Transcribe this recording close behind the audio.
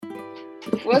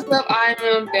What's up,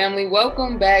 IMM family?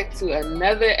 Welcome back to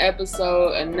another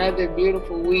episode, another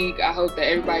beautiful week. I hope that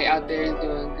everybody out there is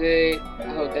doing good.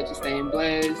 I hope that you're staying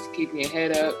blessed, keeping your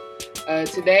head up.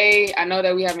 Today, I know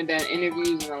that we haven't done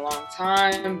interviews in a long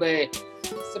time, but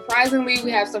surprisingly, we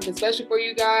have something special for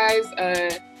you guys.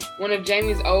 One of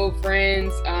Jamie's old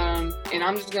friends, and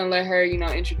I'm just gonna let her,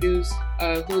 introduce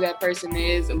who that person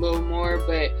is a little more.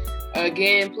 But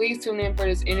again, please tune in for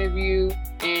this interview,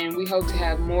 and we hope to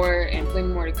have more and plenty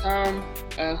more to come.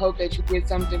 Hope that you get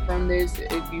something from this.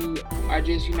 If you are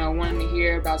just, wanting to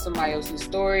hear about somebody else's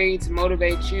story to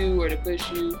motivate you or to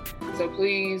push you, so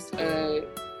please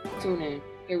tune in.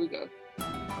 Here we go.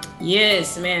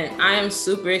 Yes, man. I am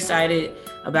super excited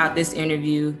about this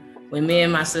interview. When me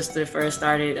and my sister first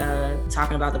started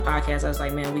talking about the podcast, I was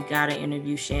like, man, we got to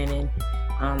interview Shannon.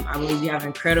 I believe you have an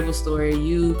incredible story.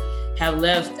 You have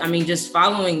left, just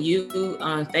following you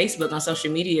on Facebook, on social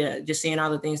media, just seeing all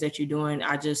the things that you're doing,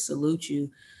 I just salute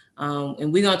you.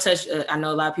 And we're going to touch, I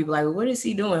know a lot of people are like, well, what is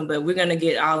he doing? But we're going to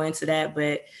get all into that.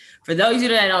 But for those of you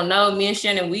that don't know, me and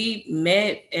Shannon, we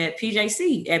met at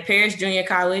PJC, at Paris Junior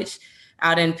College,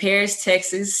 out in Paris,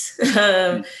 Texas,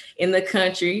 in the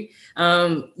country.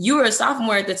 You were a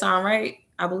sophomore at the time, right?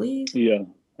 I believe. Yeah,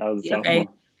 I was a sophomore. Okay.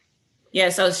 Yeah,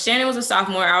 so Shannon was a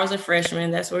sophomore. I was a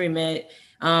freshman. That's where we met.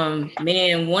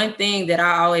 Man, one thing that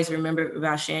I always remember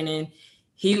about Shannon,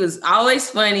 he was always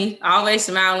funny, always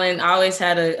smiling, always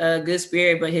had a good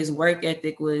spirit, but his work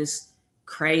ethic was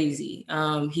crazy.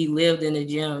 He lived in the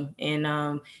gym,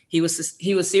 and he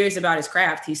was serious about his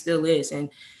craft. He still is, and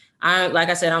like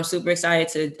I said, I'm super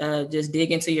excited to just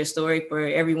dig into your story for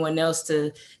everyone else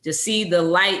to just see the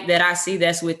light that I see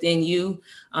that's within you.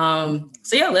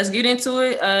 So yeah, let's get into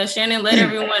it. Shannon, let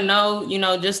everyone know,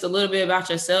 just a little bit about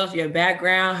yourself, your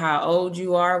background, how old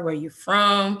you are, where you're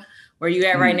from, where you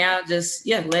at right now. Just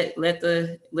let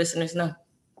the listeners know.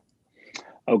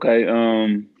 Okay.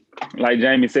 Like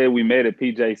Jamie said, we met at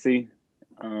PJC.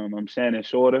 I'm Shannon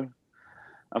Shorter.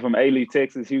 I'm from A-Lee,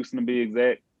 Texas, Houston to be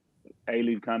exact.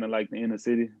 A-Lee kind of like the inner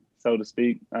city, so to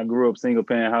speak. I grew up single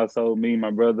parent household, me,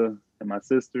 my brother, and my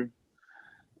sister.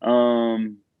 My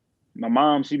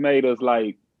mom, she made it,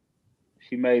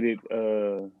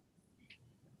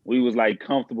 we was like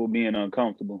comfortable being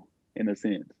uncomfortable in a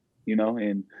sense,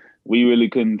 and we really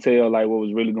couldn't tell like what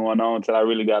was really going on until I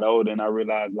really got older and I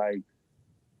realized like,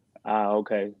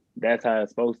 okay, that's how it's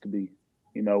supposed to be.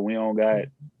 We don't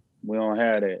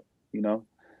have that,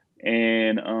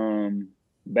 and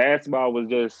basketball was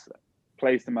just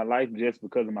placed in my life just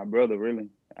because of my brother, really.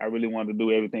 I really wanted to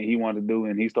do everything he wanted to do,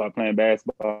 and he started playing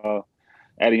basketball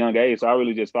at a young age, so I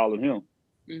really just followed him.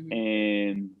 Mm-hmm.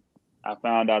 And I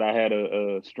found out I had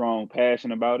a strong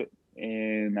passion about it,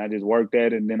 and I just worked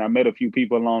at it. And then I met a few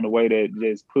people along the way that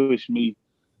just pushed me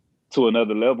to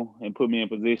another level and put me in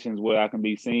positions where I can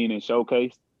be seen and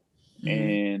showcased.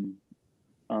 And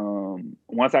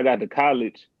once I got to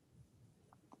college,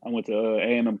 I went to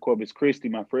A&M Corpus Christi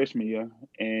my freshman year,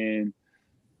 and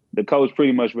the coach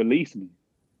pretty much released me.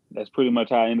 That's pretty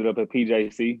much how I ended up at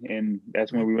PJC, and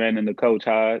that's when we ran into Coach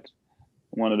Hodge,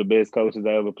 one of the best coaches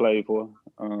I ever played for.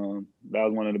 That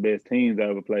was one of the best teams I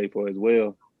ever played for as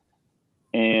well.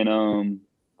 And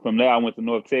from there, I went to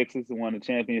North Texas and won the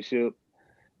championship.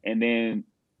 And then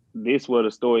this where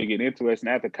the story get interesting.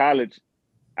 After college,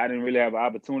 I didn't really have an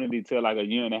opportunity till like a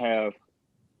year and a half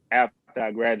after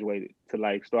I graduated to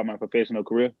like start my professional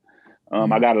career.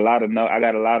 I got a lot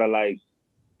of like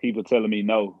people telling me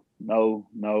no,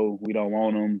 we don't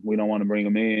want them. We don't want to bring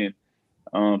them in.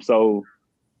 So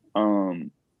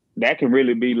that can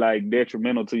really be like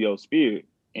detrimental to your spirit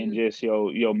and just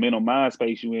your mental mind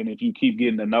space you in if you keep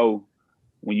getting to know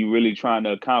when you really trying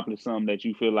to accomplish something that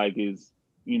you feel like is,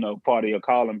 part of your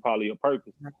calling, part of your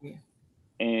purpose.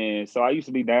 And so I used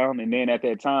to be down. And then at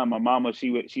that time, my mama,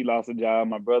 she lost a job.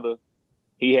 My brother,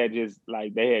 he had just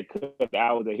like, they had cut the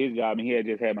hours at his job and he had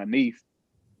just had my niece.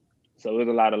 So there's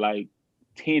a lot of like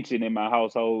tension in my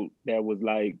household that was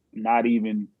like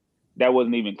that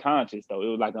wasn't even conscious though. It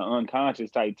was like an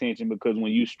unconscious type tension because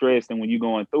when you stressed and when you're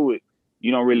going through it,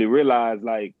 you don't really realize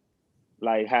like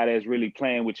how that's really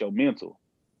playing with your mental,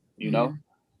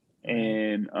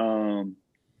 And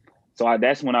so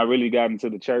that's when I really got into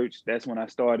the church. That's when I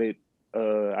started.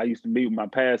 I used to meet with my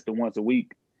pastor once a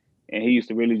week, and he used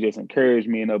to really just encourage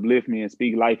me and uplift me and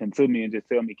speak life into me and just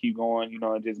tell me keep going,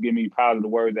 and just give me positive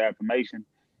words of affirmation.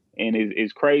 And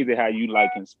it's crazy how you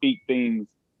like can speak things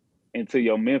into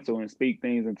your mental and speak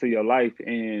things into your life,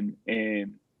 and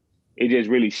it just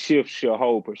really shifts your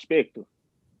whole perspective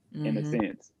in a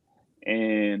sense.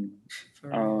 And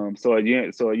so a year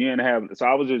and a half. So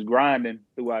I was just grinding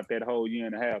throughout that whole year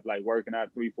and a half, like working out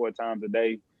 3-4 times a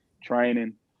day,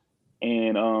 training.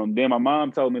 And then my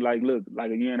mom told me, like, look,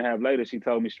 like a year and a half later, she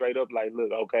told me straight up, like,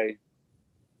 look, okay,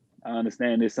 I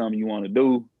understand this is something you want to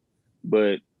do,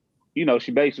 but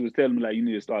she basically was telling me, like, you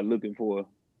need to start looking for,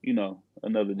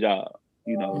 another job,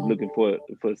 looking for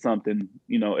something,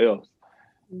 else.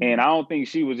 And I don't think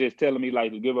she was just telling me,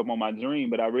 like, to give up on my dream,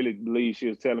 but I really believe she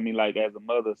was telling me, like, as a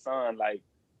mother, son, like,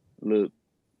 look,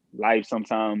 life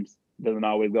sometimes doesn't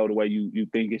always go the way you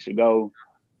think it should go.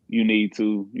 You need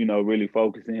to, really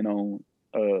focus in on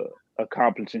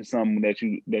accomplishing something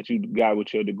that you got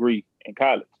with your degree in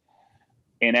college.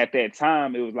 And at that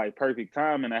time, it was like perfect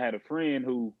time. And I had a friend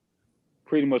who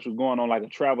pretty much was going on like a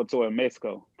travel tour in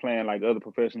Mexico, playing like other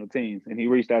professional teams. And he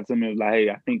reached out to me and was like, hey,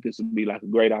 I think this would be like a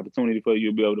great opportunity for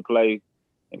you to be able to play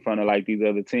in front of like these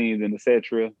other teams and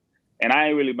etc. And I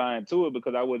ain't really buying to it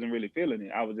because I wasn't really feeling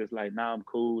it. I was just like, nah, I'm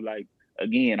cool. Like,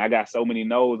 again, I got so many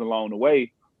no's along the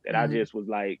way that I just was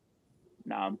like,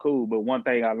 nah, I'm cool. But one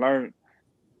thing I learned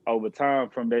over time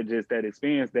from that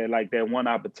experience, that like that one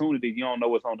opportunity, you don't know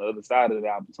what's on the other side of the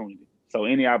opportunity. So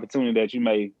any opportunity that you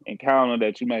may encounter,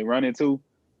 that you may run into,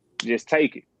 just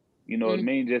take it. You know what I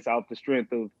mean? Just off the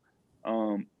strength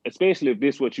of, especially if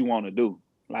this is what you want to do.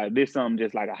 Like if this something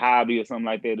just like a hobby or something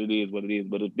like that, it is what it is.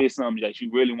 But if this something that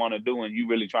you really want to do and you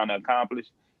really trying to accomplish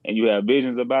and you have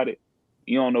visions about it,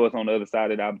 you don't know what's on the other side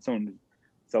of the opportunity.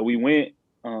 So we went,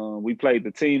 we played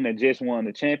the team that just won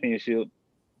the championship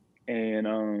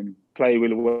and played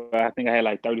really well. I think I had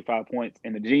like 35 points.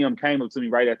 And the GM came up to me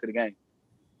right after the game,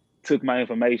 took my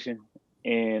information,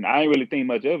 and I didn't really think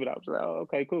much of it. I was like, oh,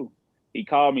 okay, cool. He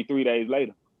called me 3 days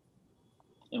later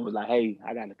and was like, hey,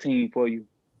 I got a team for you.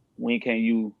 When can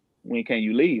you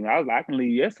leave? And I was like, I can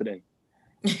leave yesterday.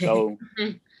 So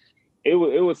it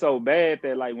was so bad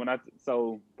that like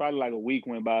so probably like a week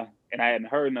went by and I hadn't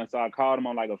heard nothing. So I called him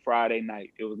on like a Friday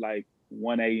night. It was like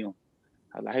 1 a.m.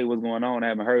 I was like, hey, what's going on? I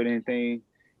haven't heard anything.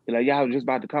 He's like, yeah, I was just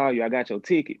about to call you. I got your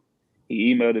ticket.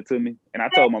 He emailed it to me. And I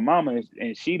told my mama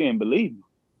and she didn't believe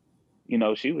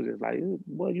me. She was just like,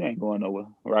 boy, you ain't going nowhere,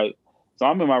 right? So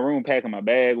I'm in my room packing my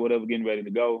bag, whatever, getting ready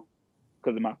to go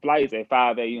because my flight's at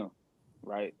 5 a.m.,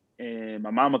 right? And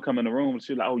my mama come in the room and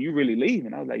she's like, oh, you really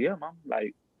leaving? I was like, yeah, mom,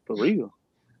 like, for real.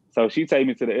 So she take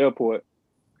me to the airport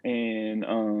and,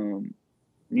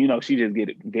 she just get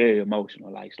very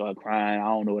emotional, like start crying. I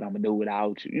don't know what I'm going to do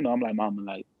without you. I'm like, mama,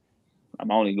 like,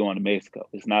 I'm only going to Mexico.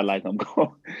 It's not like I'm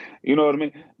going, you know what I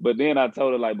mean? But then I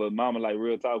told her, like, but mama, like,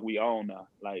 real talk, we own now.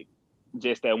 Like,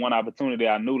 just that one opportunity,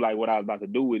 I knew like what I was about to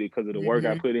do with it because of the work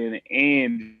I put in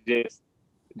and just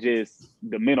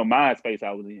the mental mind space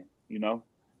I was in,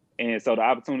 And so the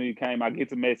opportunity came. I get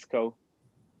to Mexico.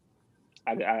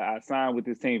 I signed with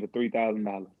this team for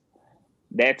 $3,000.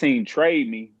 That team trade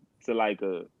me to like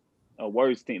a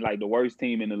worse team, like the worst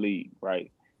team in the league, right?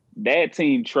 That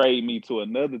team trade me to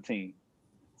another team.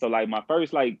 So like my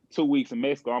first like 2 weeks in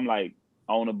Mexico, I'm like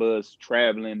on a bus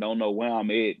traveling, don't know where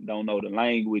I'm at, don't know the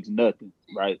language, nothing,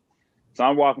 right? So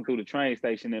I'm walking through the train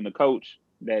station and the coach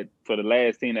that for the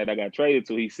last team that I got traded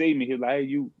to, he see me, he's like, hey,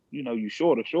 you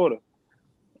shorter.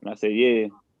 And I said, yeah.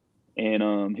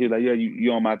 And he's like, yeah,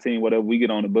 you on my team, whatever, we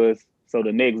get on the bus. So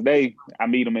the next day I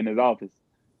meet him in his office.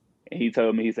 And he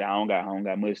told me, he said, I don't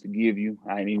got much to give you.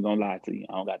 I ain't even gonna lie to you.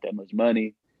 I don't got that much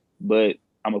money, but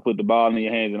I'm gonna put the ball in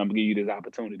your hands and I'm gonna give you this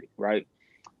opportunity, right?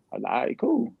 I was like, all right,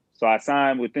 cool. So I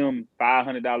signed with them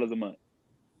 $500 a month.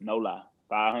 No lie,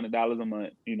 $500 a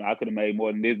month. I could have made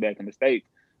more than this back in the States.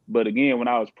 But again, when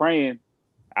I was praying,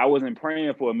 I wasn't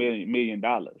praying for $1 million.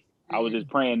 I was just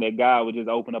praying that God would just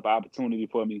open up an opportunity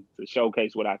for me to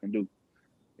showcase what I can do.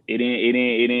 It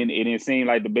didn't seem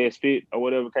like the best fit or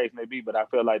whatever case may be, but I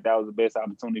felt like that was the best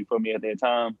opportunity for me at that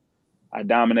time. I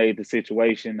dominated the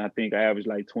situation. I think I averaged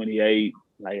like 28,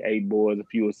 like 8 boards, a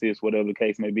few assists, whatever the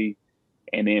case may be.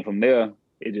 And then from there,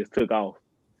 it just took off.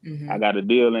 I got a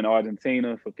deal in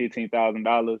Argentina for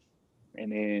 $15,000.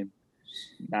 And then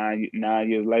nine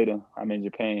years later, I'm in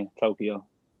Japan, Tokyo,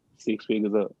 6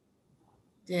 figures up.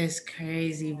 That's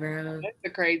crazy, bro. That's a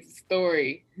crazy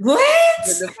story. What?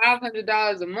 But the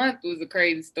 $500 a month was a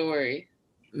crazy story.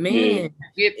 Man.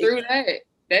 Get through that.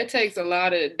 That takes a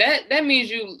lot of that means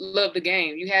you love the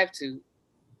game. You have to.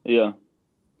 Yeah.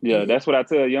 That's what I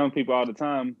tell young people all the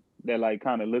time that like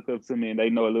kind of look up to me and they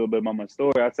know a little bit about my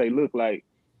story. I say, look, like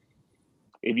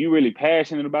if you're really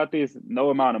passionate about this, no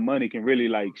amount of money can really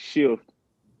like shift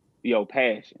your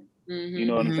passion. You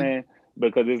know what I'm saying?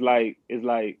 Because it's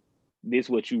like this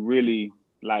what you really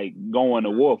like going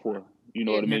to war for. You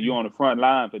know what I mean? You're on the front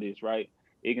line for this, right?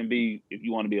 It can be if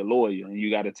you want to be a lawyer and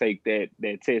you got to take that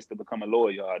test to become a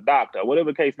lawyer or a doctor,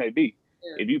 whatever the case may be.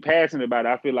 Yeah. If you're passionate about it,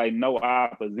 I feel like no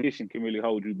opposition can really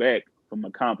hold you back from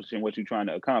accomplishing what you're trying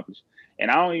to accomplish. And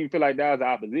I don't even feel like that was an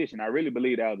opposition. I really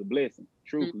believe that was a blessing,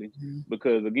 truthfully.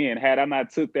 Because again, had I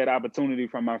not took that opportunity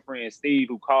from my friend Steve,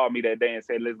 who called me that day and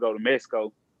said, let's go to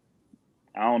Mexico,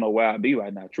 I don't know where I'd be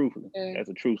right now, truthfully. That's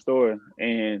a true story.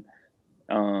 And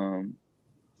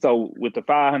so with the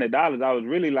 $500, I was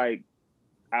really like,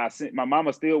 my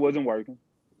mama still wasn't working.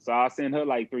 So I sent her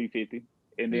like $350,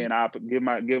 and then I give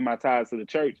my tithes to the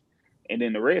church. And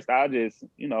then the rest, I just, so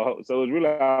it was really,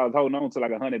 I was holding on to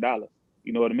like $100.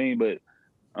 You know what I mean? But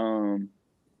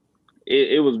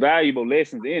it was valuable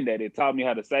lessons in that. It taught me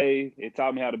how to save. It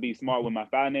taught me how to be smart with my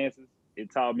finances.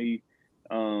 It taught me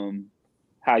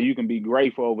how you can be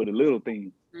grateful over the little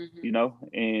things,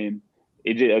 and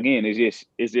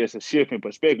it's just a shift in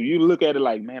perspective. You look at it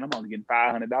like, man, I'm only getting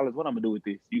 $500. What I'm gonna do with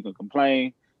this? You can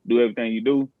complain, do everything you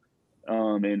do,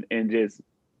 and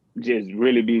just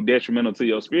really be detrimental to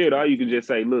your spirit, or you can just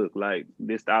say, look, like,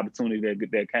 this the opportunity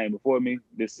that came before me,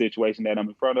 this situation that I'm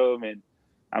in front of, and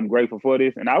I'm grateful for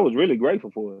this. And I was really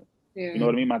grateful for it. Yeah. You know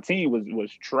what I mean? My team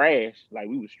was trash. Like,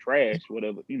 we was trash,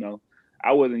 whatever,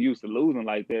 I wasn't used to losing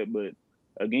like that, but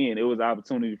again, it was an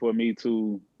opportunity for me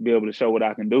to be able to show what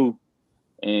I can do.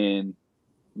 And,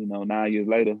 9 years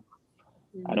later,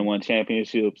 I done won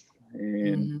championships,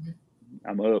 and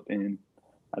I'm up, and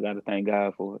I got to thank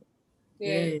God for it.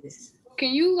 Yes.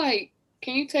 Can you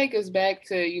take us back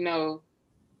to,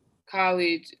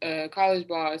 college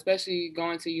ball, especially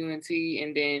going to UNT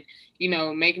and then,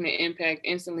 making an impact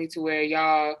instantly to where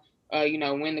y'all,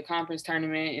 win the conference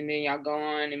tournament and then y'all go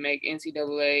on and make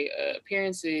NCAA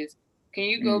appearances. Can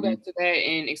you go back to that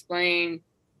and explain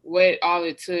what all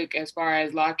it took as far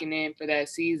as locking in for that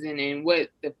season and what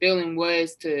the feeling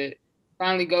was to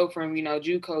finally go from,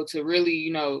 JUCO to really,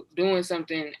 doing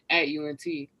something at UNT?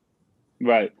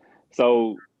 Right.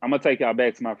 So I'm gonna take y'all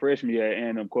back to my freshman year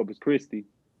at A&M Corpus Christi.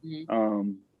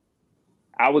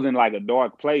 I was in like a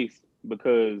dark place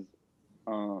because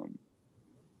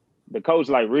the coach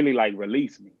really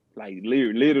released me. Like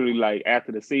literally like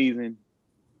after the season,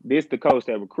 this the coach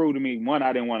that recruited me. One,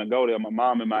 I didn't want to go there. My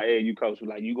mom and my AAU coach were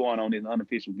like, you going on this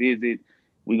unofficial visit.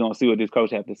 We gonna see what this coach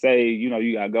have to say.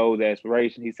 You got goals,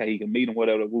 aspiration. He said he can meet him,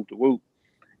 whatever, whoop to whoop.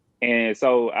 And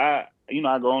so I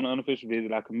go on an unofficial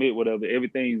visit, I commit, whatever,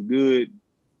 everything's good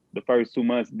the first 2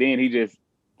 months. Then he just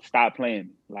stopped playing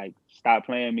me. Like, stopped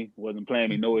playing me, wasn't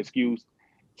playing me, no excuse.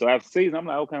 So after season, I'm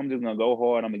like, okay, I'm just gonna go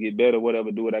hard, I'm gonna get better,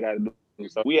 whatever, do what I gotta do.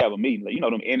 So we have a meeting, like,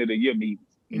 them end of the year meetings,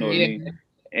 what I mean?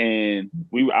 And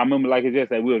I remember like it's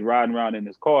just that we was riding around in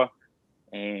this car,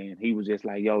 and he was just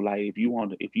like, yo, like, if you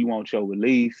want your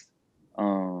release,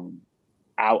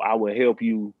 I will help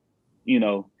you,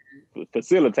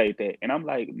 facilitate that. And I'm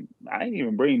like, I ain't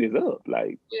even bring this up.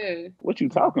 Like, what you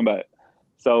talking about?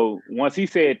 So once he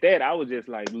said that, I was just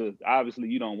like, look, obviously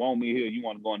you don't want me here. You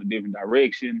want to go in a different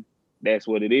direction. That's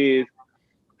what it is.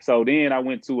 So then I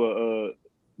went to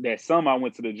that summer, I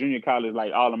went to the junior college,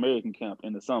 like, All-American camp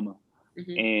in the summer.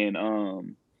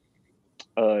 And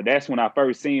that's when I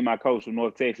first seen my coach from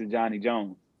North Texas, Johnny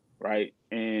Jones, right?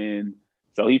 And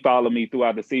so he followed me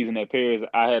throughout the season at Paris.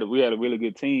 We had a really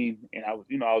good team, and I was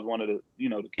one of the,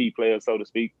 the key players, so to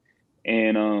speak.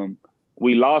 And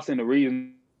we lost in the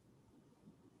regional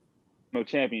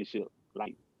championship.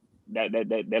 Like,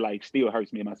 that like still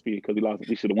hurts me in my spirit because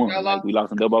we should have won. Like, we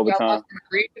lost in double overtime. Lost in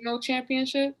the regional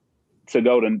championship to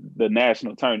go to the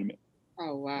national tournament.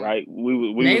 Oh wow! Right, we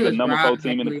was the number 4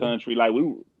 team in the country. Like, we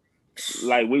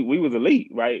was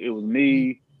elite. Right, it was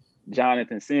me,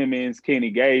 Jonathan Simmons, Kenny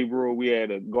Gabriel. We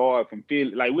had a guard from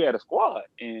Philly. Like, we had a squad,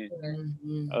 and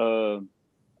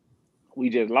we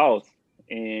just lost.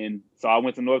 And so I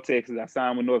went to North Texas. I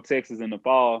signed with North Texas in the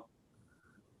fall.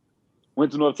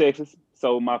 Went to North Texas.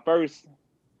 So my first,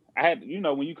 I had,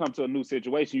 when you come to a new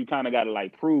situation, you kind of got to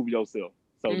like prove yourself,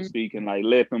 so to speak, and like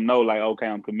let them know, like, okay,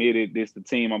 I'm committed. This the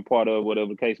team I'm part of, whatever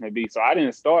the case may be. So I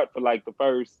didn't start for like the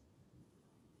first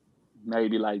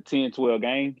maybe like 10, 12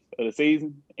 games of the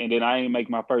season. And then I didn't make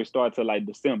my first start till like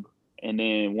December. And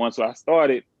then once I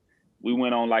started, we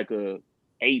went on like a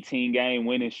 18-game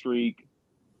winning streak,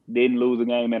 didn't lose a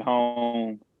game at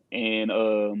home. And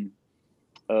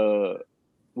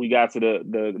we got to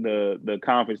the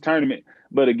conference tournament.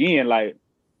 But again, like,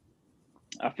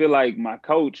 I feel like my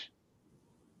coach,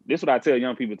 this is what I tell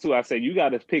young people too. I say, you got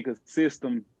to pick a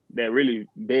system that really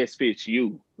best fits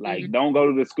you. Like, don't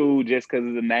go to the school just because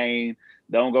of the name.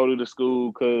 Don't go to the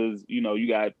school because,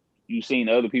 you seen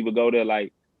other people go there.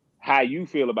 Like, how you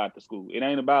feel about the school. It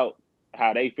ain't about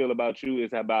how they feel about you.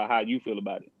 It's about how you feel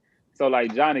about it. So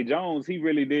like Johnny Jones, he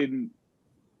really didn't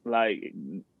like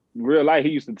real life.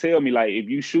 He used to tell me like, if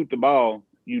you shoot the ball,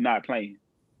 you're not playing.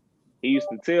 He used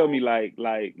to tell me like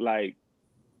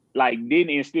didn't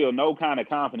instill no kind of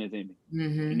confidence in me.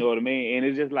 Mm-hmm. You know what I mean? And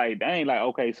it's just like, dang, like,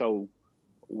 okay, so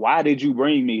why did you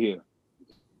bring me here?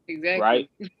 Exactly. Right?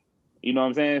 You know what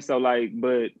I'm saying? So like,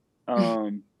 but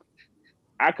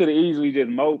I could have easily just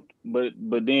moped, but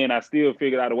then I still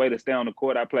figured out a way to stay on the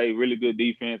court. I played really good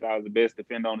defense. I was the best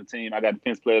defender on the team. I got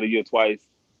Defense Player of the Year twice.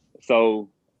 So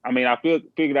I mean, I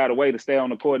figured out a way to stay on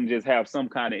the court and just have some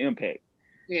kind of impact.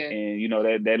 Yeah. And you know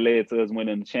that led to us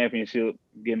winning the championship,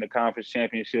 getting the conference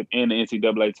championship, and the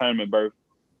NCAA tournament berth.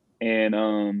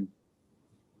 And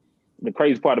the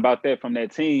crazy part about that, from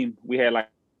that team, we had like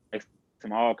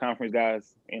some all conference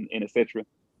guys and etc.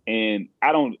 And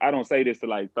I don't say this to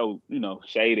like throw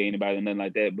shade at anybody or nothing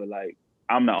like that, but like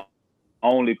I'm the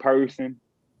only person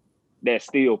that's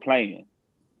still playing.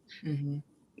 Mm-hmm.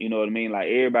 You know what I mean? Like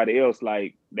everybody else,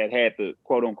 like that had the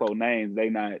quote unquote names, they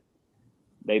not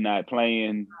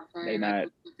playing. They not,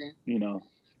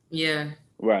 Yeah.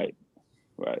 Right.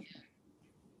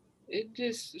 It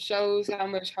just shows how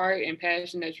much heart and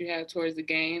passion that you have towards the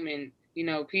game, and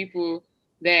people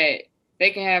that they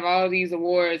can have all these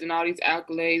awards and all these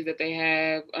accolades that they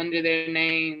have under their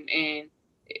name, and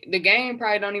the game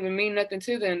probably don't even mean nothing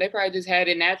to them. They probably just had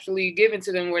it naturally given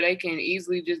to them where they can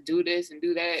easily just do this and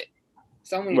do that.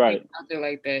 So many people out there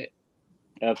like that.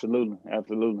 Absolutely.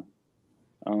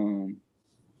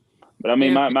 But I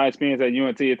mean, my experience at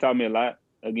UNT, it taught me a lot.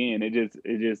 Again, it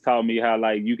just taught me how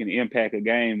like you can impact a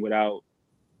game without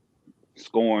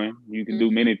scoring. You can do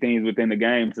many things within the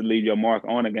game to leave your mark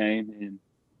on a game,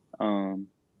 and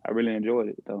I really enjoyed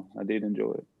it. Though I did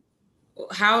enjoy it.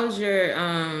 How was your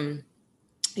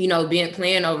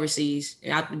playing overseas,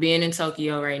 after being in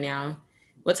Tokyo right now?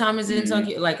 What time is it in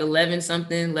Tokyo? Like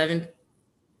 11:23?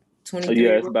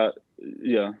 Yeah, it's about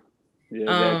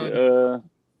exactly.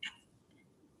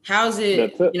 How's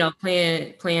it,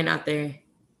 playing out there?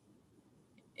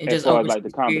 And as far as like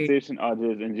the competition or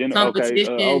just in general?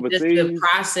 Competition, overseas, just the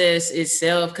process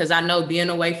itself, because I know being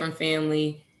away from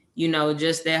family,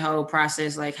 just that whole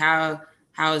process, like how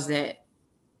is that?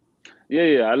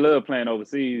 Yeah, I love playing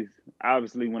overseas.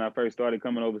 Obviously, when I first started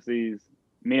coming overseas,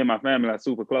 me and my family are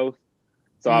super close.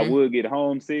 So I would get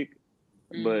homesick.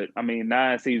 But I mean,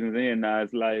 9 seasons in now,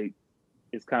 it's like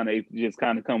it just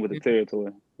kind of come with the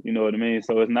territory. You know what I mean?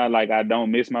 So it's not like I don't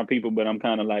miss my people, but I'm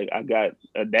kind of like I got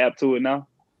adapt to it now,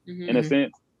 in a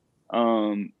sense.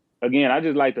 Again, I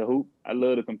just like to hoop. I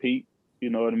love to compete. You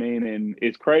know what I mean? And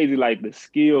it's crazy, like the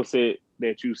skill set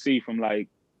that you see from like,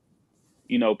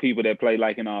 people that play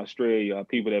like in Australia, or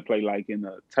people that play like in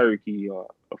Turkey or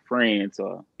France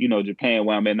or Japan,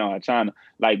 where I'm at now, China.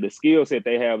 Like the skill set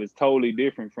they have is totally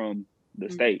different from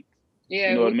the States. Yeah,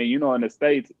 you know what I mean? In the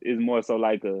States, is more so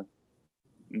like a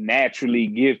naturally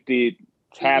gifted,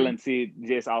 talented,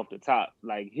 just off the top.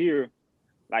 Like here,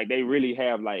 like they really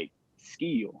have like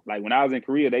skill. Like when I was in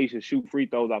Korea, they used to shoot free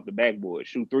throws off the backboard,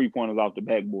 shoot 3-pointers off the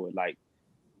backboard, like,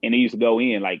 and it used to go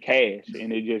in like cash.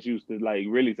 And it just used to like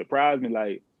really surprise me.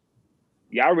 Like,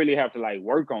 y'all really have to like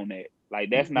work on that. Like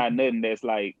that's not nothing that's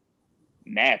like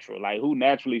natural. Like who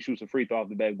naturally shoots a free throw off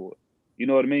the backboard? You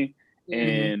know what I mean?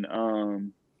 And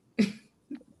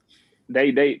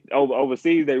they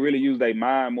overseas, they really use their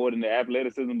mind more than their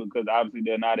athleticism, because obviously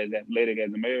they're not as athletic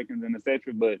as Americans and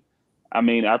etc. But I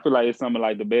mean, I feel like it's some of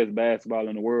like the best basketball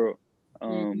in the world,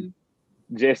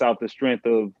 just off the strength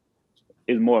of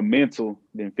it's more mental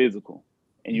than physical,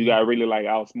 and you gotta really like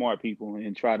outsmart people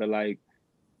and try to like.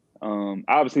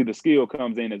 Obviously the skill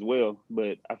comes in as well,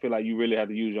 but I feel like you really have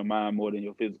to use your mind more than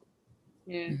your physical.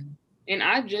 Yeah. And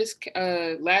I just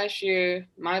last year,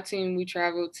 my team, we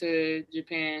traveled to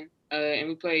Japan, and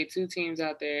we played 2 teams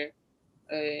out there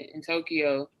in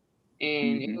Tokyo,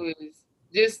 and it was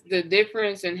just the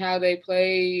difference in how they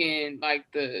play, and like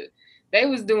they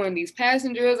was doing these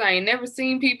passing drills I ain't never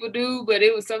seen people do, but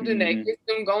it was something that gets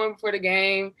them going for the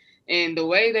game, and the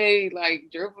way they like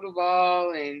dribble the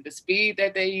ball and the speed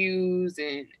that they use,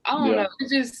 and I don't know,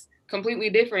 it's just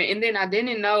completely different. And then I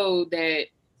didn't know that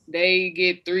they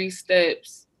get 3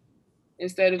 steps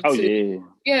instead of 2.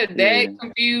 That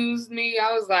confused me.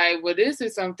 I was like, well, this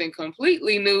is something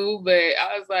completely new. But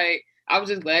I was like, I was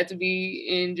just glad to be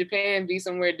in Japan, be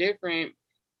somewhere different.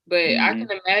 But I can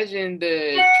imagine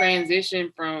the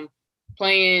transition from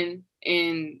playing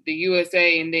in the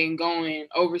USA and then going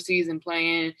overseas and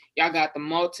playing. Y'all got the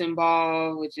molten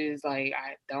ball, which is like,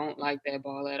 I don't like that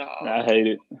ball at all. I hate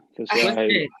it. For sure, I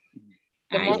hate it.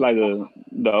 It's like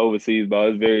the overseas ball.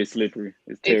 It's very slippery.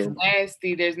 It's terrible. It's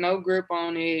nasty. There's no grip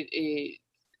on it.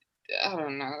 I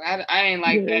don't know. I ain't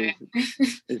like that.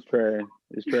 It's trash.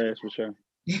 It's trash for sure.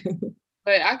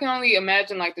 But I can only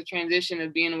imagine like the transition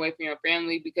of being away from your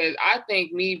family, because I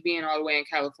think me being all the way in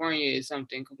California is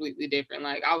something completely different.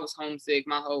 Like I was homesick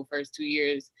my whole first 2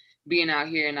 years being out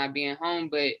here and not being home.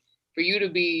 But for you to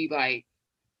be like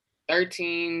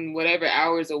 13 whatever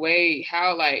hours away,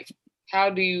 how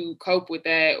do you cope with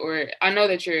that? Or I know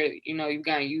that you've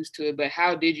gotten used to it, but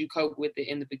how did you cope with it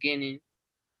in the beginning?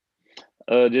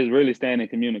 Just really staying in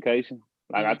communication.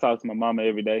 Like I talk to my mama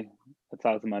every day. I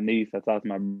talk to my niece. I talk to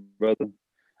my brother.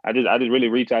 I just really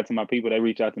reach out to my people. They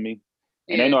reach out to me,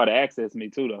 and they know how to access me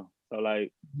too, though. So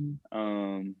like,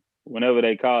 whenever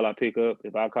they call, I pick up.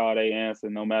 If I call, they answer,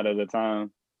 no matter the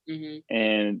time.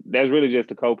 And that's really just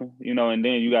the coping, And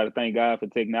then you got to thank God for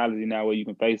technology now, where you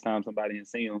can FaceTime somebody and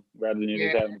see them rather than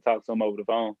just having to talk to them over the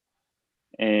phone.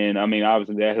 And I mean,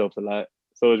 obviously that helps a lot.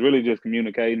 So it's really just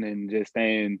communicating and just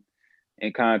staying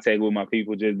in contact with my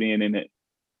people, just being in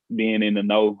the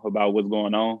know about what's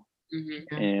going on.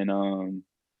 And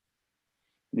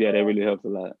yeah, that really helps a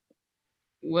lot.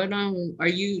 What do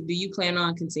you plan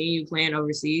on continuing playing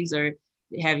overseas, or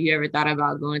have you ever thought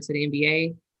about going to the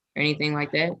NBA or anything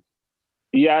like that?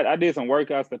 Yeah, I did some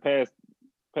workouts the past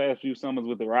few summers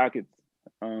with the Rockets.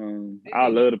 I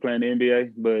love to play in the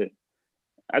NBA, but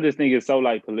I just think it's so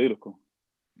like political.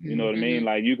 You know what I mean?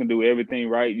 Like you can do everything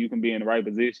right. You can be in the right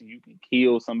position. You can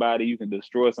kill somebody. You can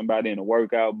destroy somebody in a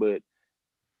workout. But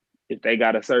if they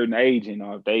got a certain agent,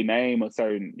 or if they name a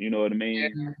certain, you know what I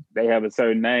mean? They have a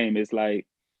certain name. It's like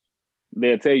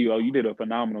they'll tell you, "Oh, you did a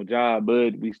phenomenal job,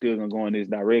 but we still gonna go in this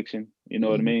direction." You know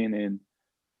what I mean? And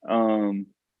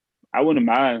I wouldn't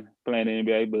mind playing the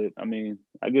NBA, but I mean,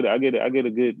 I get a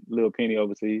good little penny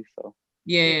overseas. So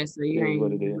yeah, so you ain't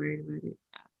worried about it.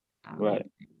 Right.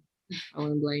 I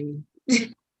wouldn't blame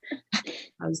you.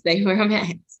 I'll stay where I'm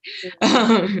at.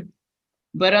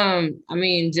 But I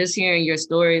mean, just hearing your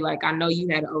story, like I know you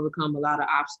had to overcome a lot of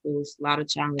obstacles, a lot of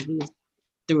challenges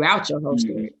throughout your whole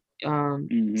story.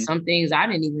 Some things I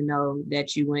didn't even know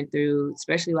that you went through,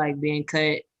 especially like being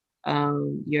cut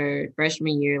your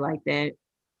freshman year like that.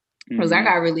 Because I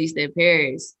got released at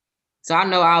Paris. So I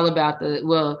know all about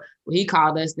he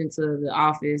called us into the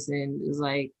office and it was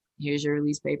like, here's your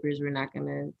release papers. We're not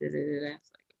gonna da-da-da-da. It's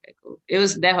like, okay, cool.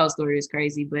 That whole story is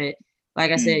crazy. But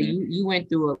like I said, you went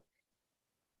through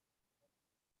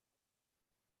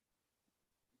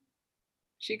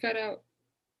She cut out.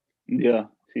 Yeah,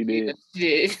 she did.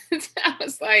 I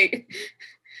was like,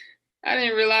 I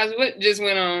didn't realize what just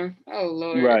went on. Oh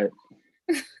Lord. Right.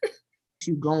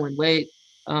 You going, wait.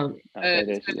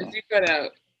 She cut out.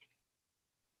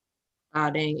 Oh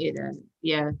dang it!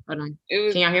 Yeah, hold on.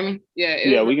 Can y'all hear me?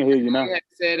 Yeah, we can hear you now. You had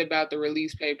said about the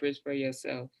release papers for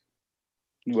yourself.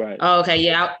 Right. Oh, okay.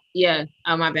 Yeah.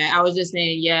 Oh, my bad. I was just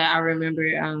saying. Yeah, I remember.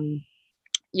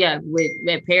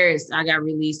 With Paris, I got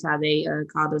released. How they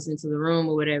called us into the room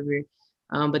or whatever.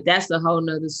 But that's a whole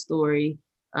nother story.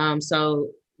 But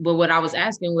what I was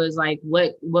asking was like,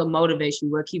 what motivates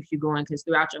you? What keeps you going? Because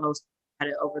throughout your whole story, you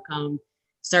had to overcome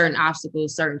certain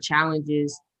obstacles, certain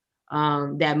challenges.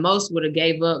 That most would have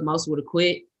gave up, most would have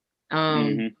quit.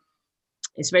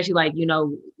 Especially like,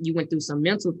 you went through some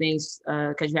mental things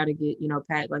because you had to get,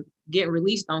 like getting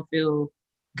released don't feel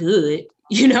good.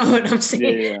 You know what I'm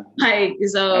saying? Yeah. Like,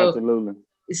 so absolutely.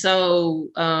 So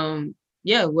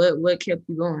what kept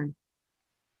you going?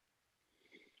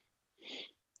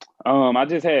 I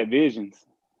just had visions,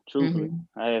 truthfully.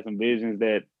 I had some visions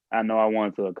that I know I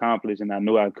wanted to accomplish, and I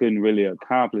knew I couldn't really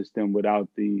accomplish them without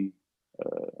the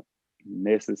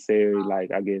necessary,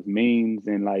 like, I guess, means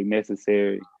and like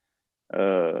necessary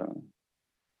I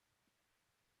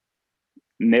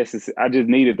just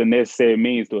needed the necessary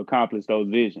means to accomplish those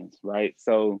visions, right?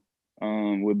 So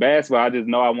with basketball, I just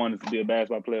know I wanted to be a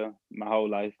basketball player my whole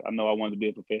life. I know I wanted to be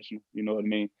a professional, you know what I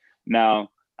mean?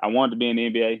 Now, I wanted to be in the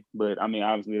NBA, but I mean,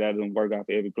 obviously that doesn't work out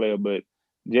for every player, but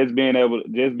just being able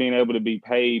to be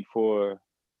paid for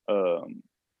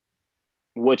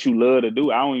what you love to do,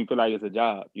 I don't even feel like it's a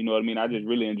job. You know what I mean? I just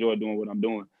really enjoy doing what I'm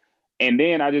doing. And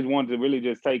then I just wanted to really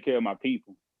just take care of my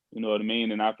people. You know what I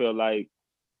mean? And I feel like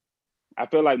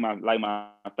my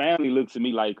family looks at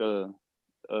me like for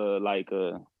lack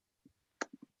of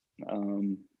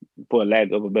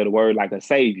a better word, like a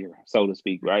savior, so to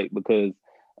speak, right? Because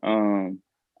I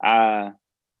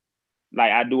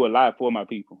do a lot for my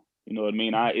people. You know what I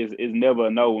mean? It's never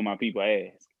a no when my people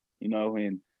ask, you know,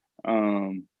 and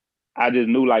I just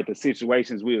knew like the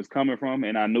situations we was coming from,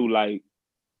 and I knew like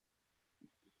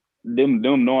them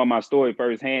knowing my story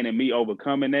firsthand and me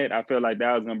overcoming that, I felt like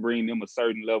that was gonna bring them a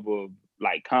certain level of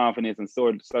like confidence and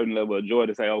certain level of joy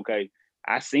to say, okay,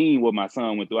 I seen what my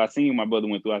son went through. I seen what my brother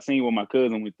went through. I seen what my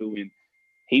cousin went through, and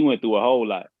he went through a whole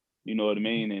lot. You know what I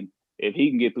mean? And if he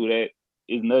can get through that,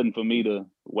 it's nothing for me to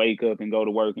wake up and go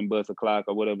to work and bust a clock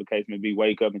or whatever the case may be.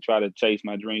 Wake up and try to chase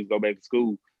my dreams, go back to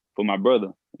school for my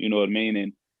brother. You know what I mean?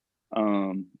 And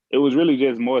it was really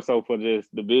just more so for just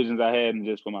the visions I had and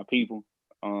just for my people,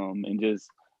 and just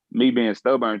me being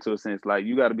stubborn to a sense. Like,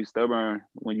 you got to be stubborn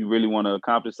when you really want to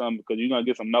accomplish something, because you're going to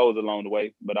get some no's along the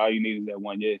way, but all you need is that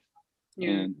one yes.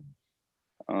 Yeah.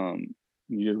 And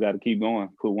you just got to keep going,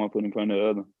 put one foot in front of the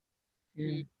other.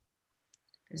 Yeah.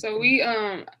 So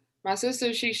my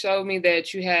sister, she showed me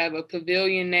that you have a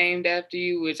pavilion named after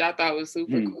you, which I thought was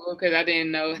super cool, because I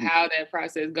didn't know how that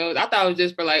process goes. I thought it was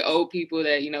just for like old people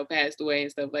that, you know, passed away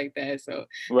and stuff like that. So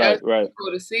that was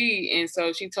cool to see. And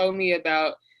so she told me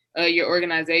about your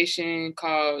organization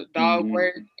called Dog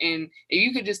Work. And if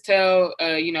you could just tell,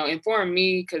 you know, inform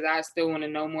me, because I still want to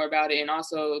know more about it, and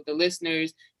also the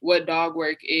listeners, what Dog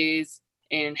Work is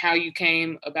and how you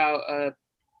came about,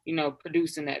 you know,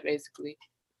 producing that basically.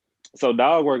 So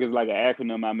Dog Work is like an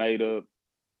acronym I made up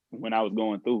when I was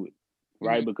going through it,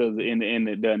 right? Because in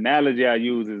the analogy I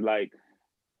use is like,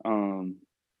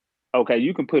 okay,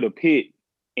 you can put a pit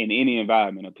in any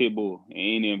environment, a pit bull in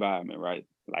any environment, right?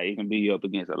 Like, it can be up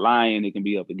against a lion, it can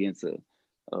be up against a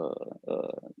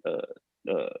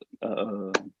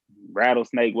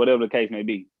rattlesnake, whatever the case may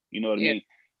be. You know what I mean?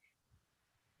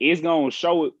 It's gonna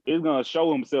show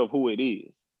himself who it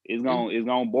is. It's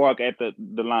gonna bark at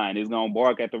the lion. It's gonna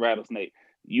bark at the rattlesnake.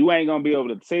 You ain't gonna be able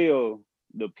to tell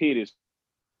the pit is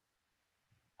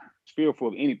fearful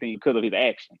of anything because of his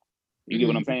action. You get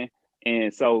what I'm saying?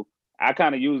 And so I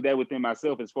kind of use that within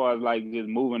myself as far as like just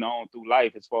moving on through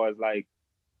life, as far as like,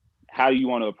 how do you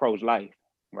want to approach life,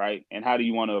 right? And how do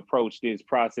you want to approach this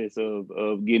process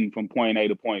of getting from point A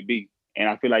to point B? And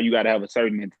I feel like you got to have a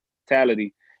certain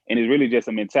mentality, and it's really just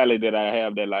a mentality that I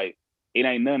have that, like, it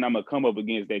ain't nothing I'm gonna come up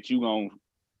against that you gonna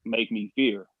make me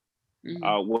fear.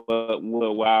 What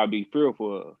I'll be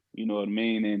fearful of, you know what I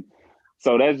mean? And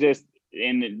so that's just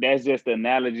the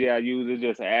analogy I use. It's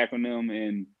just an acronym,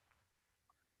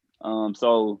 and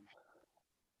so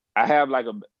I have like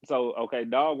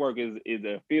Dog Work is an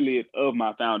affiliate of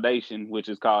my foundation, which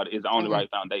is called It's the Only Right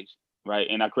Foundation, right?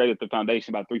 And I created the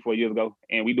foundation about 3-4 years ago,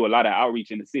 and we do a lot of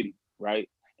outreach in the city, right?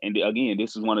 And again,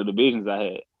 this is one of the visions I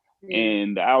had.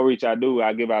 And the outreach I do,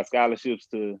 I give out scholarships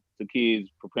to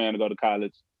kids preparing to go to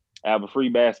college. I have a free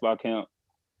basketball camp.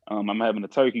 I'm having a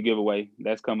turkey giveaway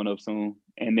that's coming up soon,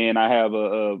 and then I have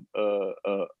a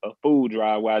food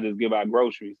drive where I just give out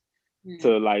groceries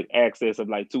to like access of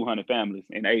like 200 families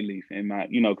in A-Leaf in my,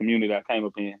 you know, community I came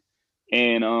up in.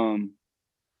 And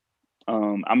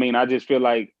I mean, I feel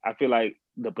like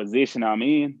the position I'm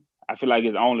in, I feel like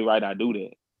it's only right I do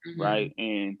that, right?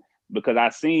 And because I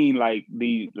seen like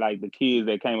the kids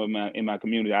that came up in my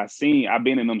community, I've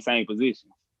been in them same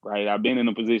positions, right? I've been in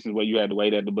the positions where you had to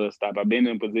wait at the bus stop. I've been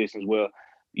in positions where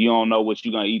you don't know what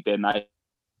you're gonna eat that night.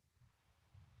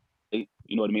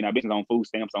 You know what I mean? I've been on food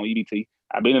stamps, on EBT.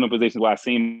 I've been in a position where I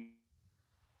seen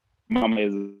mama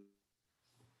as a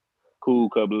cool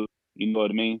couple. You know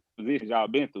what I mean? Positions y'all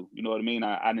been through. You know what I mean?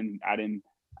 I didn't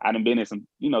been in some,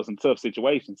 you know, some tough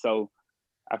situations. So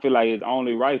I feel like it's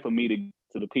only right for me to get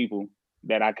to the people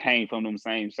that I came from them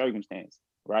same circumstances,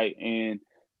 right? And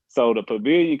so the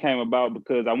pavilion came about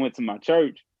because I went to my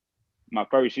church my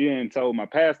first year and told my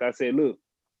pastor, I said, look,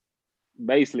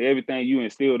 basically everything you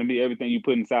instilled in me, everything you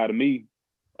put inside of me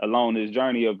along this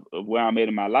journey of where I'm at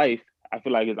in my life, I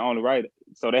feel like it's only right.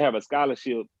 So they have a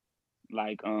scholarship,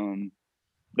 like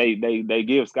they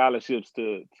give scholarships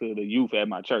to the youth at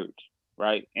my church,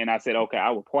 right? And I said, okay, I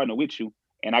will partner with you.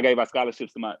 And I gave out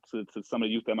scholarships to some of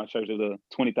the youth at my church of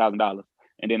 $20,000.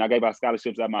 And then I gave out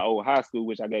scholarships at my old high school,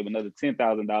 which I gave another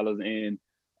 $10,000. And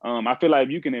I feel like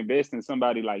you can invest in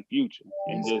somebody like Future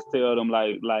and just tell them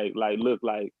like look,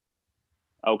 like,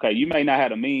 okay, you may not have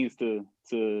the means to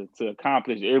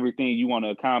accomplish everything you want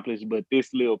to accomplish, but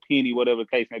this little penny, whatever the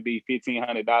case may be,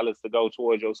 $1,500 to go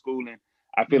towards your schooling,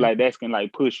 I feel like that's can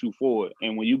like push you forward.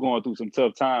 And when you're going through some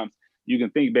tough times, you can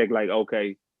think back like,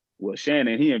 okay, well,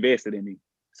 Shannon, he invested in me,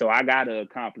 so I gotta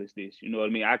accomplish this. You know what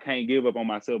I mean? I can't give up on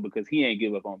myself because he ain't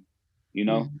give up on me. You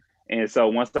know? And so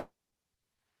once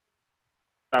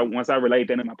I relayed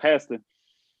that to my pastor,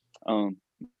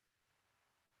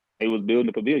 they was building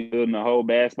a pavilion, building a whole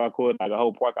basketball court, like a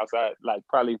whole park outside, like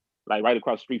probably like right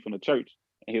across the street from the church.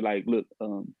 And he like, look,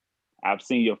 I've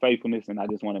seen your faithfulness, and I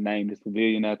just want to name this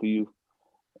pavilion after you,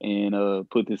 and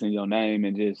put this in your name,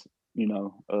 and just, you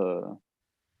know,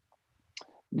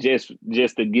 just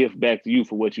a gift back to you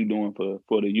for what you're doing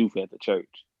for the youth at the church.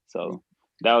 So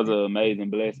that was an amazing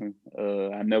blessing.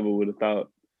 I never would have thought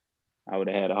I would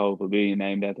have had a hope of being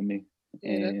named after me.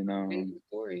 Yeah, that's And an amazing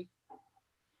story.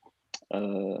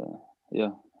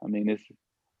 yeah, I mean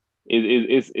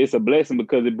it's a blessing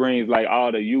because it brings like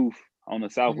all the youth on the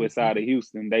southwest side of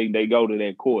Houston. They go to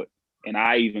that court, and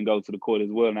I even go to the court as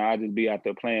well. Now I just be out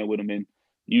there playing with them, and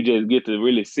you just get to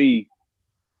really see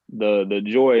the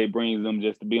joy it brings them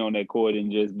just to be on that court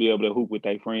and just be able to hoop with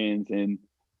their friends, and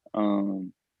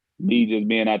me just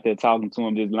being out there talking to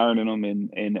them, just learning them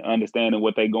and understanding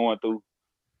what they're going through,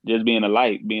 just being a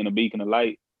light, being a beacon of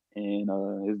light, and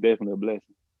it's definitely a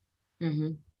blessing.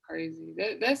 Mm-hmm. Crazy.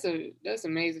 That's an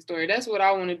amazing story. That's what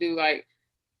I want to do. Like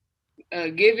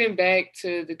giving back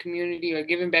to the community or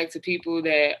giving back to people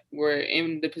that were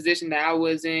in the position that I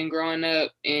was in growing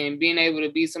up, and being able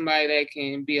to be somebody that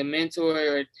can be a mentor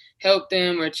or help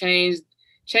them or change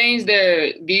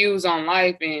their views on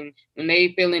life. And when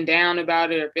they feeling down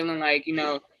about it or feeling like,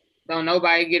 don't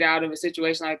nobody get out of a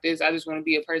situation like this, I just want to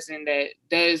be a person that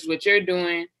does what you're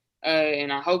doing.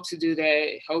 And I hope to do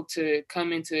that, hope to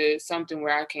come into something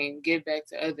where I can give back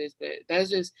to others. But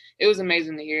it was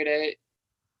amazing to hear that.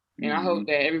 And I hope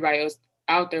that everybody else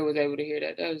out there was able to hear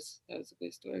that. That was a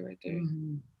good story right there.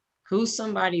 Mm-hmm. Who's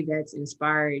somebody that's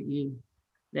inspired you,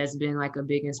 that's been like a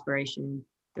big inspiration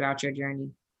throughout your journey?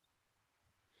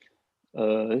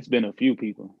 It's been a few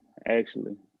people,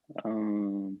 actually.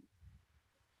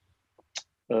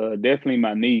 Definitely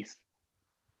my niece.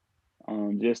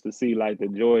 Just to see like the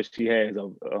joy she has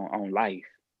on life.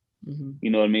 Mm-hmm. You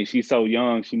know what I mean? She's so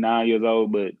young, she's 9 years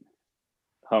old, but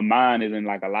her mind is in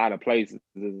like a lot of places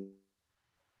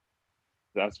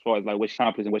as far as like what she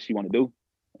accomplished and what she want to do.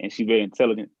 And she's very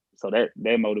intelligent. So that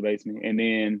motivates me. And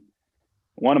then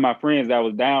one of my friends that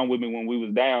was down with me when we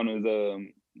was down is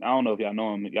I don't know if y'all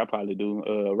know him, y'all probably do,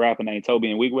 a rapper named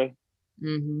Toby Nwigwe.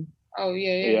 Mm-hmm. Oh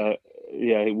yeah.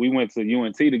 We went to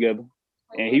UNT together,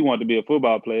 and he wanted to be a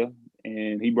football player,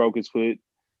 and he broke his foot,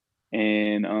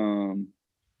 and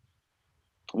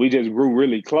we just grew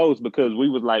really close because we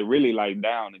was like really like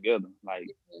down together, like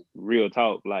real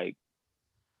talk, like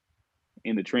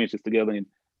in the trenches together. And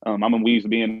I mean, we used to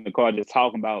be in the car just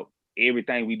talking about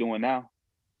everything we doing now.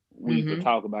 We used to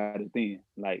talk about it then.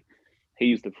 Like he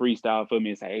used to freestyle for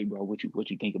me and say, "Hey, bro, what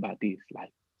you think about this?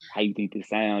 Like, how you think this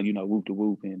sound? You know, whoop to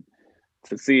whoop." And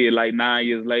to see it like 9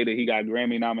 years later, he got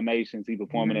Grammy nominations. He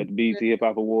performing at the BET Hip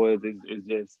Hop Awards. It's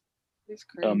just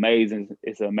amazing.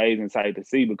 It's an amazing sight to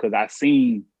see because I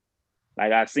seen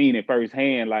it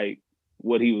firsthand, like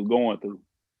what he was going through.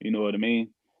 You know what I mean?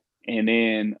 And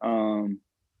then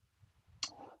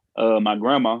my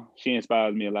grandma, she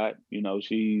inspires me a lot. You know,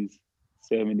 she's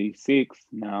 76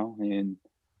 now, and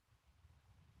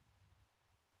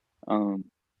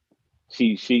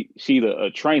she's a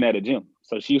trainer at a gym.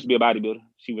 So she used to be a bodybuilder.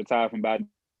 She retired from bodybuilding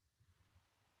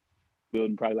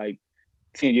probably like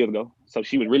 10 years ago. So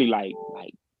she was really like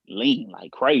lean,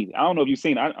 like crazy. I don't know if you've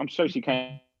seen it. I'm sure she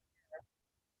came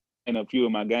in a few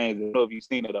of my games. I don't know if you've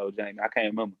seen it though, Jamie. I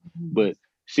can't remember. But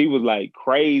she was like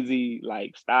crazy,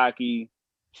 like stocky.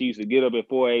 She used to get up at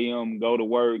 4 a.m., go to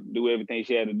work, do everything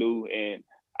she had to do. And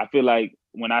I feel like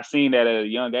when I seen that at a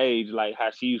young age, like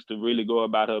how she used to really go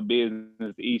about her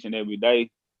business each and every day,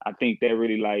 I think that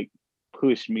really like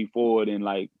pushed me forward and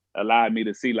like allowed me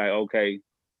to see like, okay,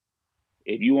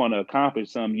 if you want to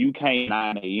accomplish something, you can't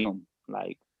 9 a.m.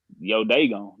 Like your day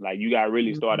gone. Like you got to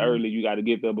really start early. You got to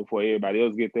get there before everybody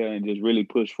else get there and just really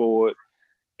push forward.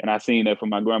 And I seen that from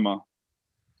my grandma.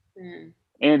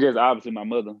 And just obviously my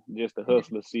mother, just the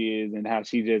hustler she is and how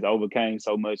she just overcame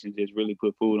so much and just really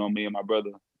put food on me and my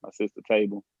brother, my sister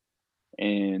table.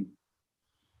 And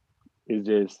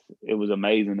it was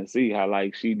amazing to see how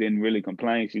like she didn't really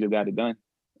complain. She just got it done.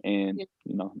 And,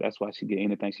 you know, that's why she get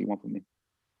anything she want from me.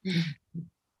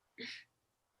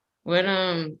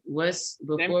 What's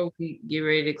before we get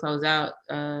ready to close out,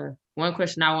 one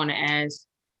question I want to ask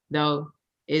though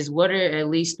is what are at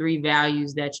least 3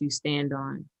 values that you stand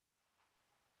on?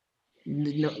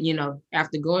 You know,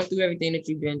 after going through everything that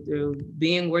you've been through,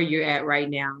 being where you're at right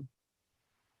now,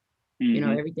 you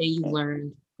know, everything you've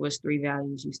learned, what's 3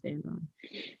 values you stand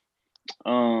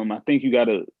on? I think you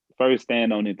gotta first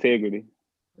stand on integrity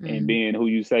and being who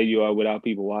you say you are without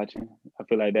people watching. I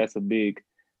feel like that's a big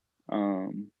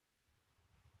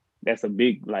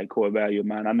like core value of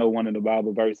mine. I know one of the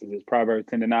Bible verses is Proverbs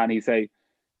 10:9. He say,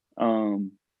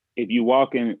 if you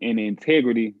walk in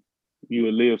integrity, you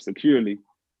will live securely.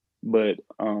 But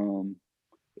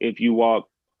if you walk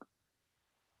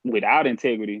without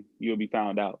integrity, you'll be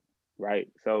found out, right?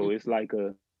 So it's like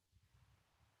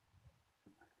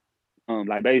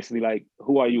like basically like,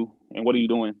 who are you and what are you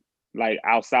doing like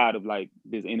outside of like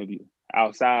this interview?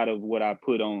 outside of what I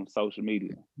put on social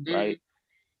media, right?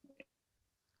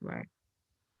 Right.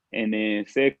 And then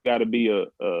second, got to be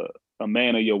a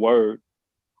man of your word,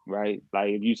 right? Like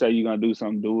if you say you're gonna do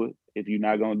something, do it. If you're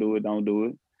not gonna do it, don't do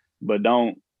it. But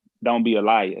don't be a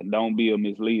liar. Don't be a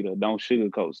misleader. Don't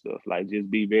sugarcoat stuff. Like just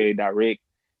be very direct.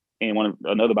 And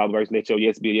another Bible verse, let your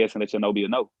yes be a yes and let your no be a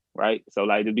no, right? So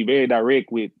like just be very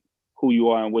direct with who you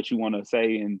are and what you want to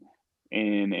say and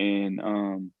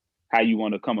how you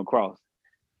want to come across.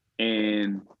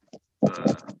 And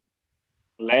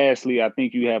lastly, I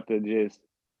think you have to just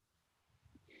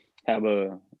have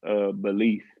a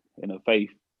belief and a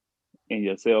faith in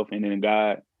yourself and in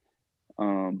God,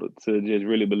 but to just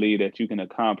really believe that you can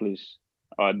accomplish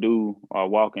or do or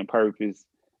walk in purpose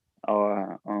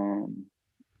or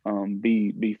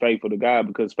be faithful to God,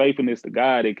 because faithfulness to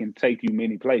God, it can take you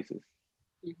many places.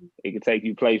 Mm-hmm. It can take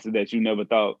you places that you never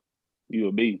thought you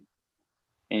would be.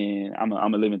 And I'm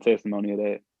a living testimony of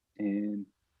that. And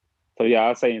so, yeah,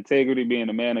 I'll say integrity, being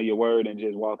a man of your word, and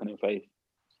just walking in faith.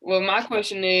 Well, my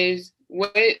question is,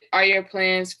 what are your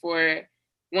plans for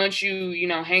once you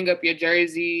hang up your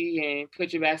jersey and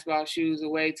put your basketball shoes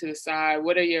away to the side?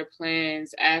 What are your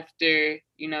plans after,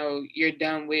 you're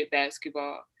done with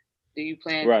basketball? Do you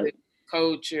plan to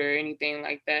coach or anything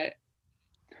like that?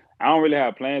 I don't really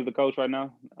have plans to coach right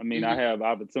now. I mean, I have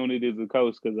opportunities to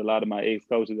coach because a lot of my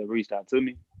ex-coaches have reached out to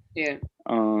me. Yeah.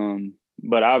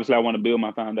 But obviously I want to build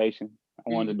my foundation.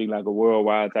 I want it to be like a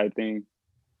worldwide type thing.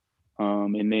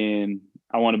 And then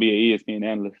I want to be an ESPN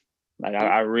analyst. Like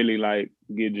I really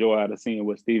get joy out of seeing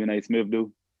what Stephen A. Smith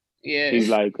do. Yeah. He's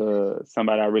like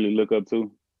somebody I really look up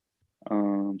to.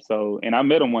 And I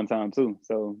met him one time too.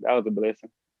 So that was a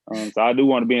blessing. So I do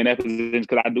want to be in that position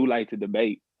because I do like to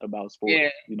debate about sports. Yeah.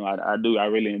 I do. I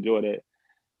really enjoy that.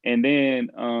 And then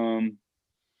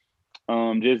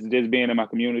just being in my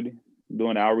community,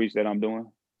 doing the outreach that I'm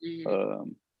doing.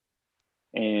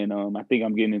 And I think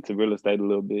I'm getting into real estate a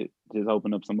little bit, just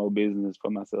open up some more business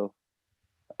for myself.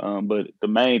 But the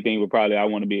main thing would probably, I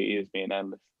want to be an ESPN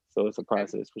analyst. So it's a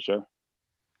process for sure.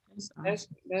 That's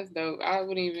dope. I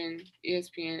wouldn't even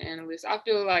ESPN analyst. I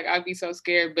feel like I'd be so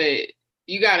scared, but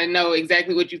you got to know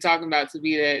exactly what you're talking about to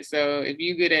be that. So if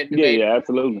you're good at debate, yeah,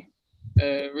 absolutely.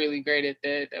 Really great at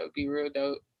that, that would be real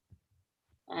dope.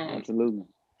 Absolutely.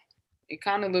 It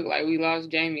kind of looked like we lost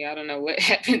Jamie. I don't know what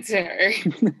happened to her.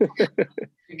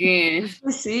 Again.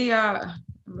 See y'all.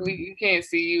 We can't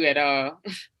see you at all.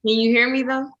 Can you hear me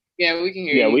though? Yeah, we can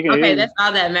hear you. Yeah, we can hear you. Okay, that's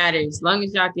all that matters. As long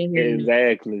as y'all can hear me.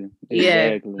 Exactly.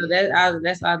 Yeah, so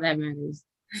that's all that matters.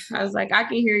 I was like, I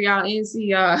can hear y'all and see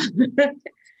y'all.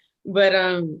 But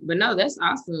no, that's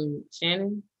awesome,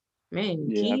 Shannon. Man,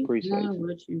 yeah, keep I appreciate doing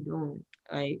what you're doing.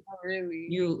 Like, really,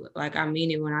 you, like, I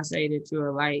mean it when I say that you're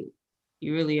a light.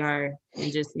 You really are,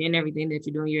 and just in everything that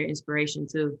you're doing, you're an inspiration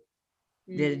too.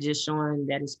 That just showing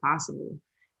that it's possible.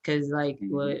 Because like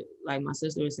what my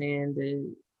sister was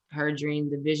saying, her dream,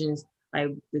 the visions, like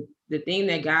the thing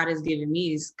that God has given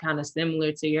me is kind of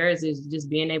similar to yours, is just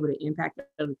being able to impact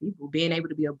other people, being able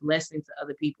to be a blessing to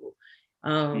other people.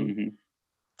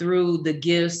 Through the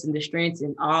gifts and the strengths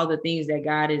and all the things that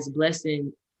God is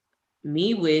blessing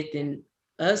me with and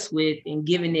us with, and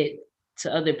giving it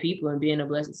to other people and being a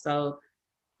blessing. So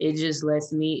it just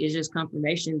lets me, it's just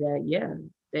confirmation that,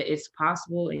 that it's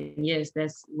possible. And yes,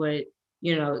 that's what,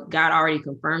 God already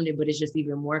confirmed it, but it's just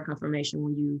even more confirmation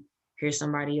when you hear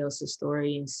somebody else's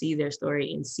story and see their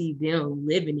story and see them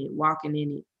living it, walking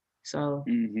in it. So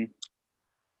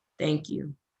thank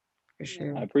you for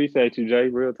sure. I appreciate you, Jay.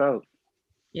 Real talk.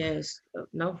 Yes,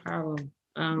 no problem.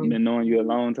 I've been knowing you a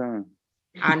long time.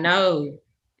 I know.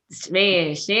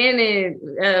 Man, Shannon,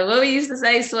 what we used to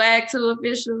say, swag 2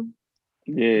 official?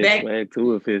 Yeah, swag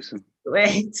 2 official.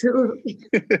 Swag 2.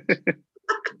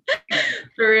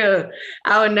 For real.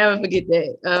 I would never forget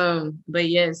that. But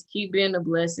yes, keep being a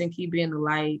blessing, keep being a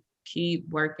light, keep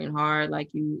working hard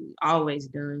like you always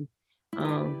done.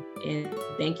 And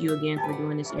thank you again for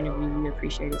doing this interview. We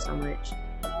appreciate it so much.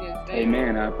 Yeah,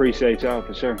 Amen. I appreciate y'all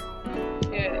for sure.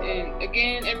 Yeah, and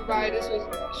again, everybody, this was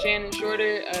Shannon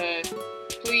Shorter.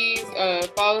 Please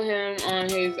follow him on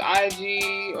his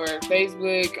IG or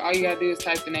Facebook. All you gotta do is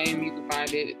type the name, you can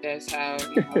find it. That's how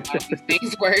a lot of these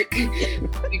things work. You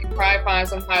can probably find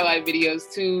some highlight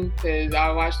videos too, because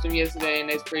I watched them yesterday and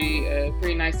that's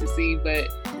pretty nice to see. But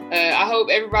I hope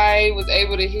everybody was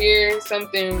able to hear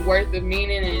something worth of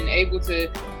meaning and able to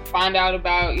find out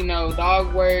about,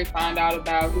 dog work, find out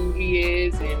about who he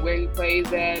is and where he plays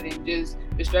at, and just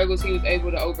the struggles he was able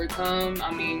to overcome.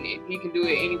 I mean, if he can do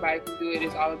it, anybody can do it.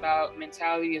 It's all about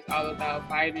mentality. It's all about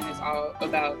fighting. It's all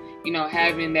about,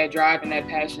 having that drive and that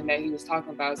passion that he was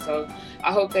talking about. So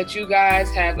I hope that you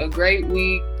guys have a great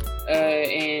week,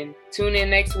 and tune in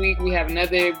next week. We have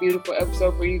another beautiful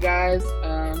episode for you guys.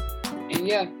 And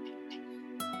yeah.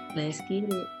 Let's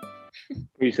get it.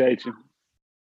 Appreciate you.